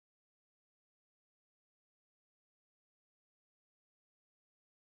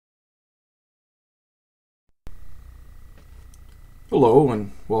Hello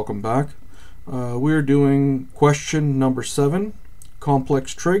and welcome back. We're doing question number 7,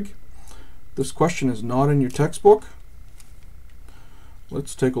 complex trig. This question is not in your textbook.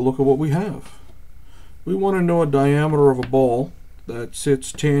 Let's take a look at what we have. We want to know a diameter of a ball that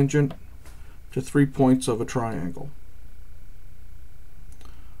sits tangent to 3 points of a triangle.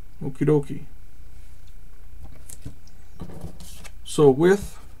 Okie dokie. So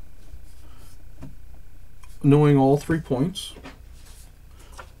with knowing all 3 points,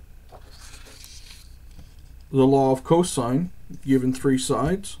 the law of cosine, given 3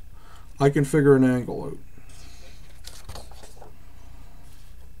 sides, I can figure an angle out.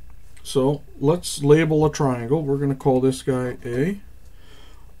 So let's label a triangle. We're going to call this guy A.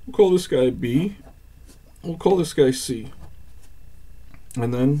 We'll call this guy B. We'll call this guy C.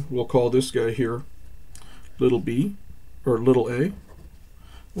 And then we'll call this guy here little b, or little a.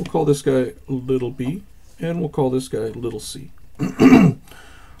 We'll call this guy little b, and we'll call this guy little c.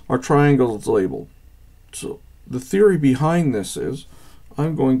 Our triangle is labeled. So the theory behind this is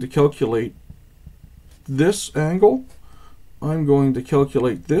I'm going to calculate this angle, I'm going to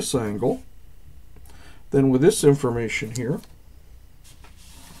calculate this angle, then with this information here,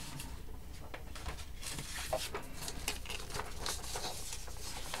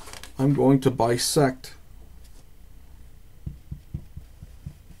 I'm going to bisect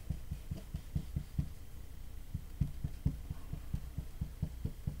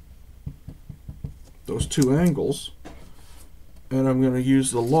those 2 angles, and I'm going to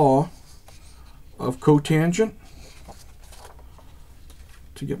use the law of cotangent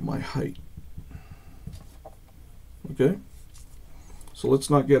to get my height. Okay? So let's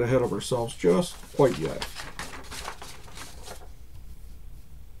not get ahead of ourselves just quite yet.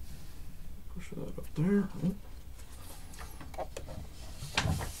 Push that up there.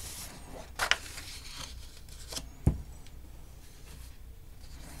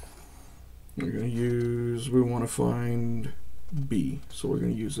 We're going to use, we want to find B, so we're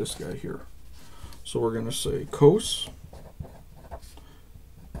going to use this guy here. So we're going to say cos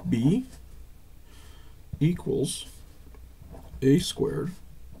B equals A squared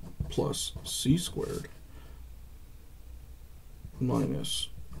plus C squared minus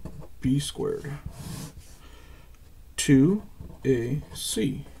B squared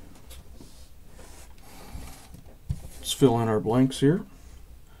 2AC. Let's fill in our blanks here.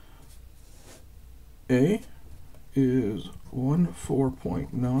 A is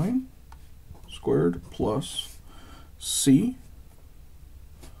 14.9 squared plus C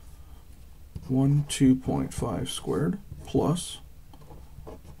 12.5 squared plus,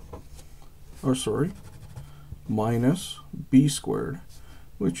 minus B squared,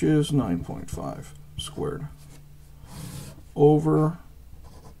 which is 9.5 squared, over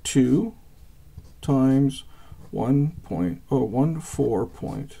 2 times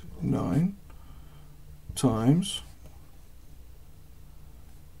 14.9 times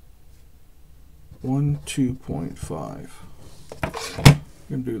 2.5. I'm going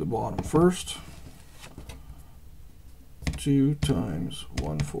to do the bottom first. 2 times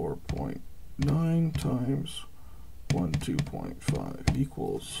 14.9 times 2.5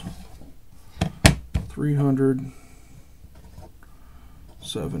 equals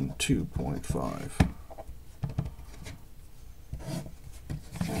 372.5.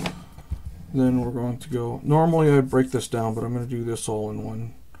 Then we're going to go, normally I'd break this down, but I'm going to do this all in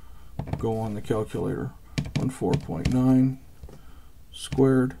one go on the calculator. 14.9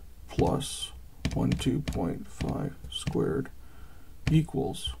 squared plus 12.5 squared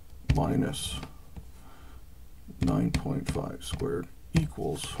equals minus 9.5 squared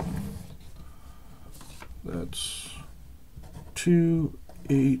equals, that's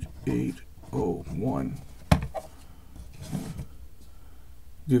 28801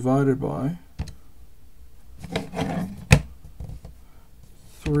 divided by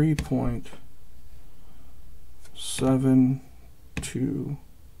 3.72.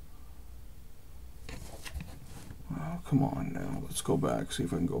 Oh, come on now, let's go back, see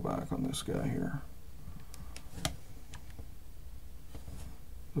if I can go back on this guy here.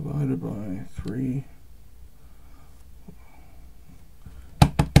 Divided by 3.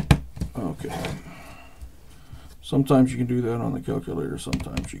 Okay. Sometimes you can do that on the calculator,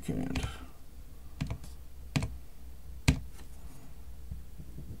 sometimes you can't.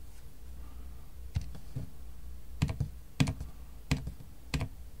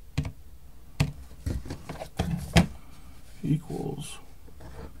 Equals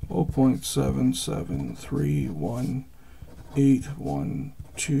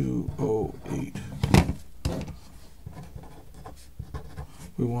 0.7731811208.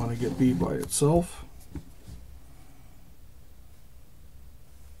 We want to get B by itself.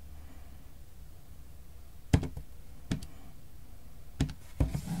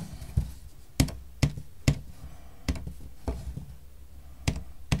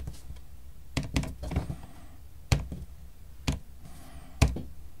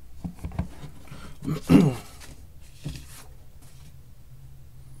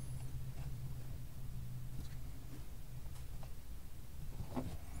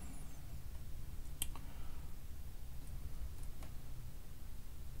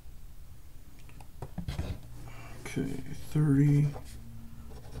 Okay,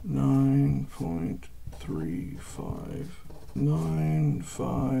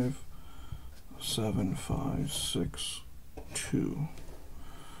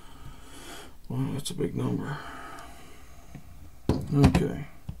 Wow, that's a big number. Okay.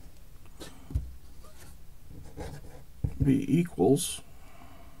 B equals,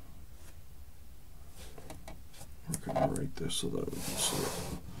 we're going to write this so that we can see it.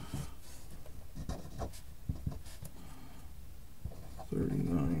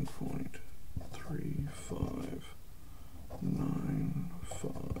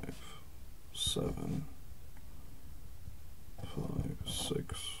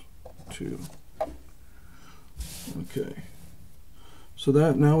 Okay. So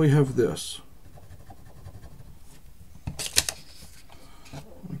that now we have this.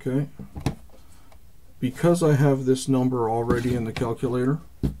 Okay. Because I have this number already in the calculator,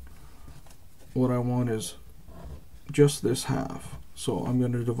 what I want is just this half. So I'm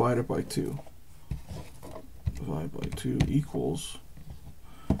going to divide it by 2. Divide by 2 equals,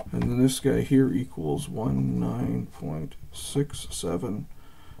 and then this guy here equals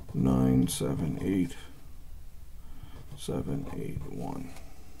 19.67978.781.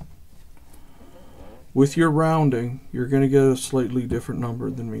 With your rounding, you're going to get a slightly different number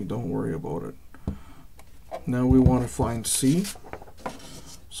than me. Don't worry about it. Now we want to find C.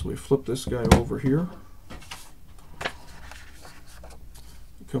 So we flip this guy over here.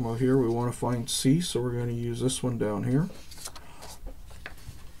 Come out here, we want to find C, so we're going to use this one down here.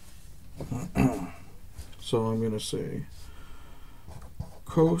 So I'm going to say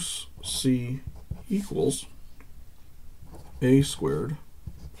cos C equals A squared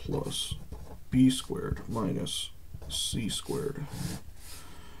plus B squared minus C squared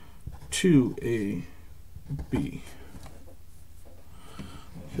 2AB.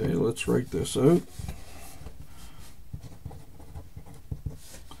 Okay, let's write this out.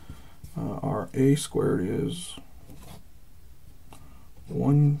 Our A squared is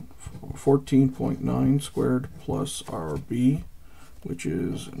 14.9 squared plus our B, which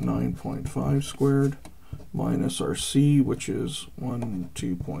is 9.5 squared, minus our C, which is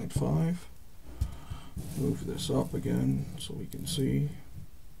 2.5. Move this up again so we can see.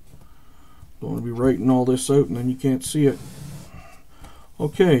 Don't want to be writing all this out and then you can't see it.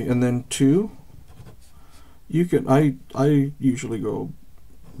 Okay, and then 2. You can I usually go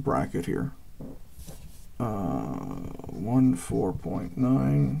bracket here.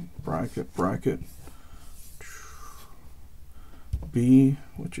 14.9 bracket B,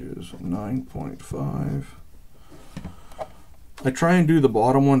 which is 9.5. I try and do the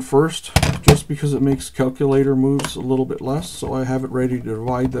bottom one first, just because it makes calculator moves a little bit less, so I have it ready to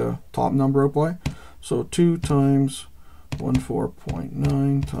divide the top number out by. So 2 times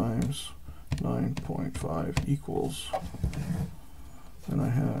 14.9 times 9.5 equals, and I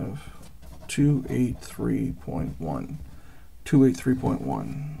have 283.1.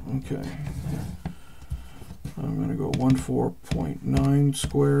 283.1. Okay. I'm going to go 14.9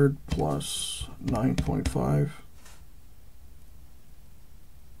 squared plus 9.5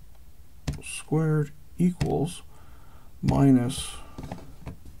 squared equals minus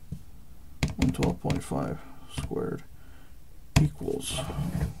 112.5 squared equals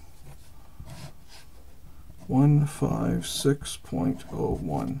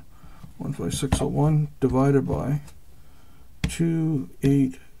 156.01. 156.01 divided by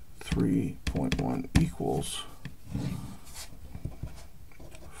 283.1 equals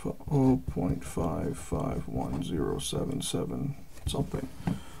 0.551077 something.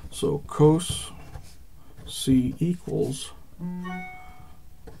 So cos C equals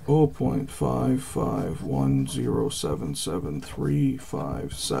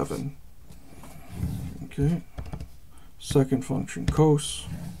 0.551077.357. Okay. Second function, cos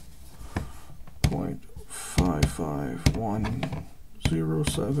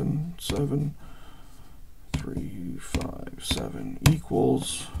 0.551077.357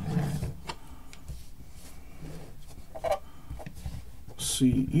 equals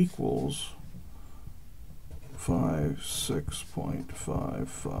C equals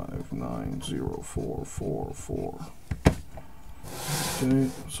 56.559044. Okay,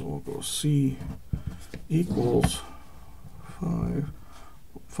 so we'll go C equals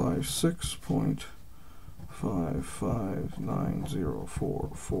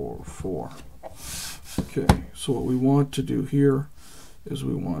 56.559044. Okay, so what we want to do here is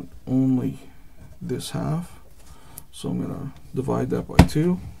we want only this half. So I'm going to divide that by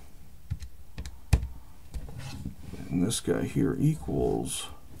 2. And this guy here equals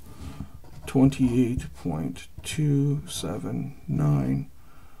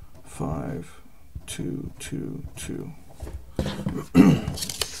 28.27953 2, 2, 2. Okay,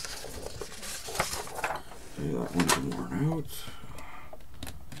 that one's worn out.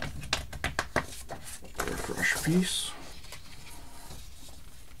 Get a fresh piece.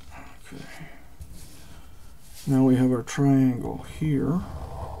 Okay. Now we have our triangle here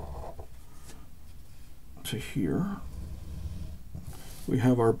to here. We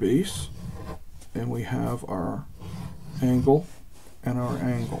have our base, and we have our angle and our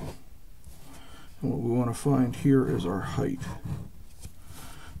angle. And what we want to find here is our height.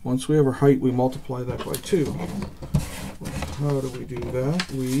 Once we have our height, we multiply that by 2. How do we do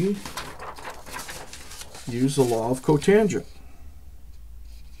that? We use the law of cotangent.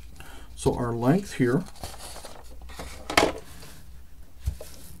 So our length here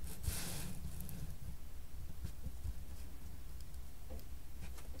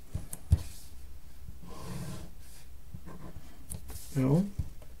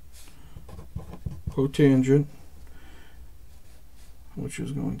cotangent, which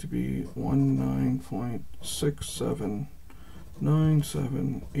is going to be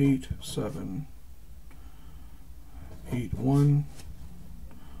 19.67978781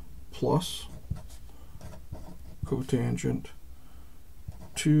 plus cotangent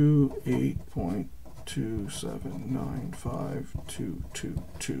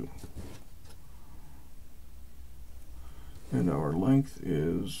 28.2795222. And our length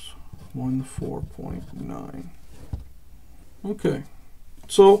is 14.9. Okay,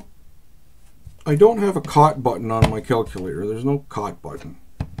 so I don't have a caught button on my calculator. There's no caught button.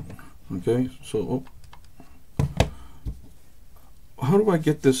 Okay, so how do I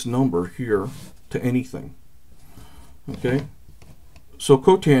get this number here to anything? Okay, so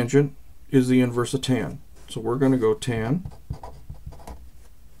cotangent is the inverse of tan. So we're going to go tan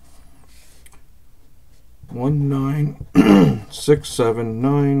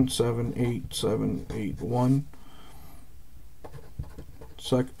 19.67978781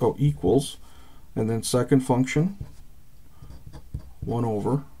 equals, and then second function 1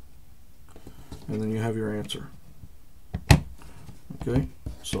 over, and then you have your answer. Okay,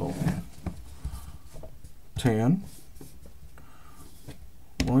 so tan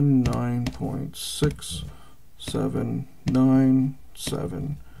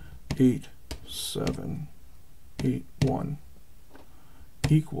 19.67978781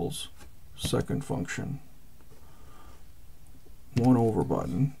 equals second function 1 over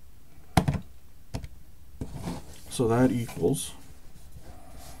button. So that equals,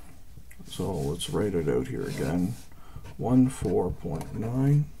 so let's write it out here again,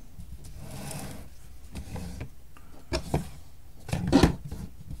 14.9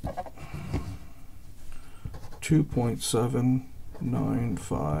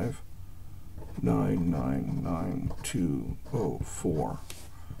 2.795999204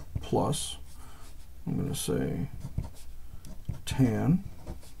 plus, I'm going to say tan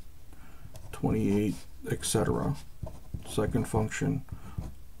 28, etc. Second function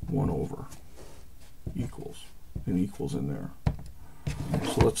 1 over equals, and equals in there.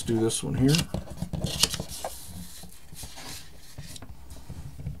 So let's do this one here.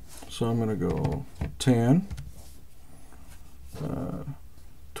 So I'm going to go tan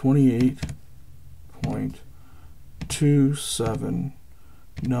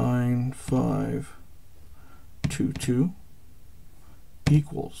 28.279522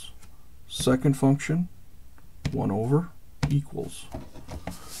 equals second function 1 over equals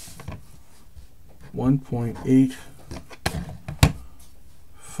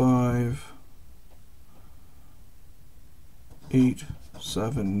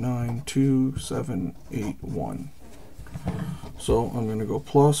So I'm going to go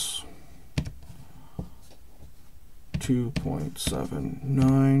plus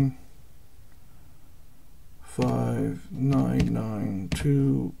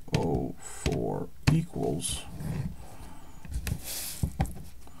 2.795999204 equals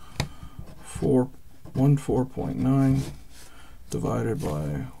 4.9 divided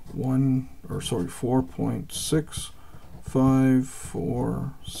by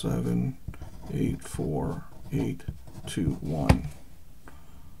 4.654784821.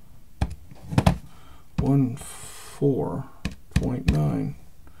 4.9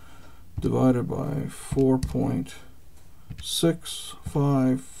 divided by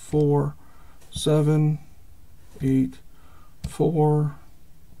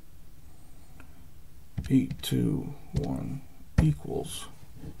equals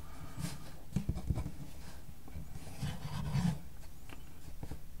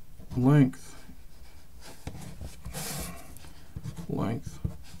length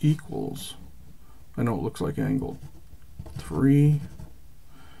equals, I know it looks like angle, 3.7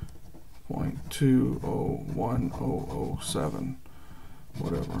 3.201007,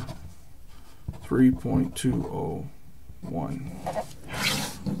 whatever. 3.201.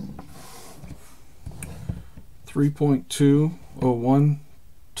 3.201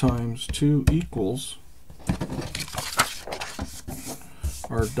 times 2 equals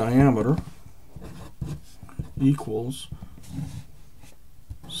our diameter equals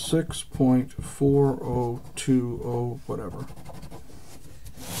 6.4020 whatever.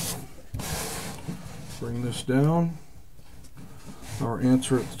 Bring this down. Our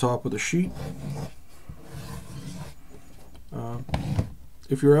answer at the top of the sheet.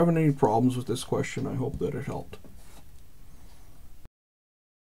 If you're having any problems with this question, I hope that it helped.